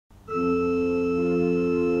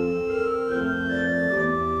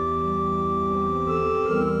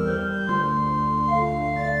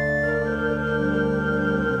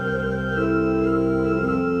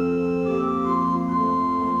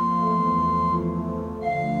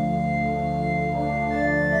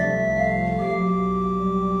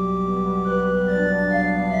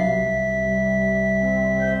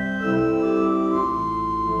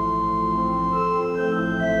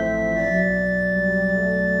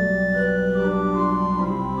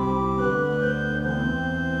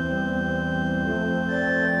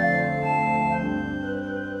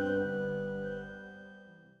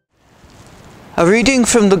A reading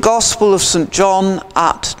from the Gospel of St. John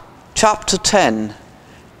at chapter 10,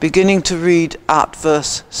 beginning to read at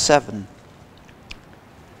verse 7.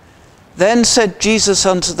 Then said Jesus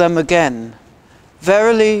unto them again,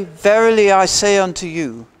 Verily, verily, I say unto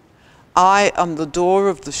you, I am the door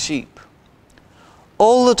of the sheep.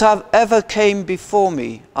 All that have ever came before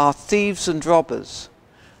me are thieves and robbers,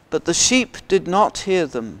 but the sheep did not hear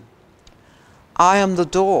them. I am the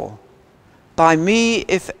door. By me,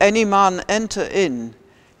 if any man enter in,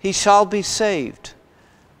 he shall be saved,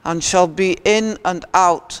 and shall be in and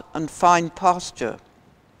out, and find pasture.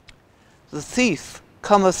 The thief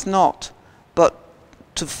cometh not, but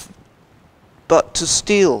to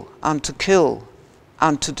steal, and to kill,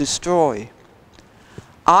 and to destroy.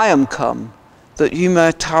 I am come, that you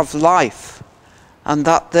might have life, and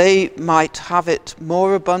that they might have it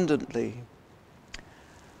more abundantly.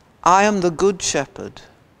 I am the good shepherd.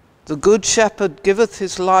 The good shepherd giveth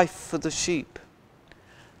his life for the sheep.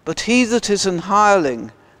 But he that is an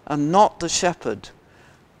hireling, and not the shepherd,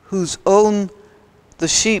 whose own the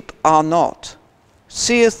sheep are not,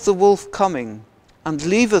 seeth the wolf coming, and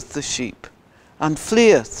leaveth the sheep, and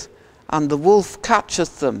fleeth, and the wolf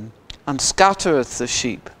catcheth them, and scattereth the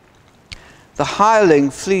sheep. The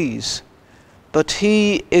hireling flees, but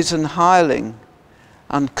he is an hireling,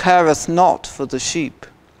 and careth not for the sheep.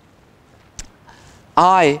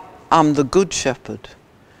 I am the good shepherd,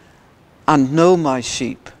 and know my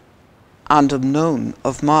sheep, and am known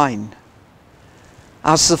of mine.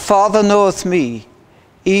 As the Father knoweth me,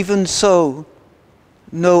 even so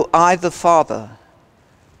know I the Father,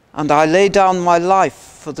 and I lay down my life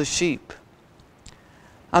for the sheep.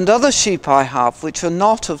 And other sheep I have, which are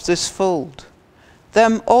not of this fold.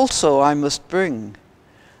 Them also I must bring,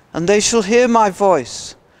 and they shall hear my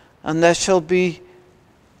voice, and there shall be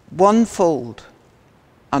one fold,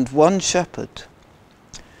 and one shepherd.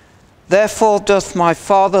 Therefore doth my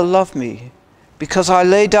Father love me, because I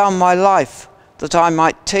lay down my life, that I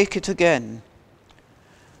might take it again.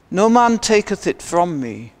 No man taketh it from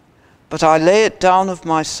me, but I lay it down of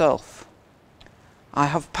myself. I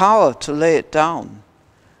have power to lay it down,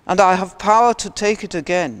 and I have power to take it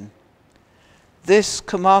again. This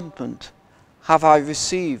commandment have I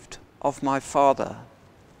received of my Father.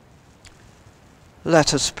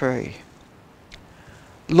 Let us pray.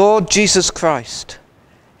 Lord Jesus Christ,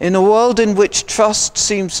 in a world in which trust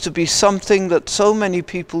seems to be something that so many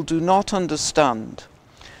people do not understand,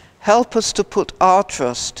 help us to put our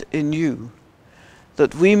trust in you,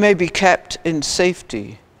 that we may be kept in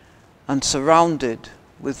safety and surrounded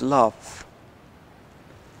with love.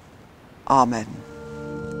 Amen.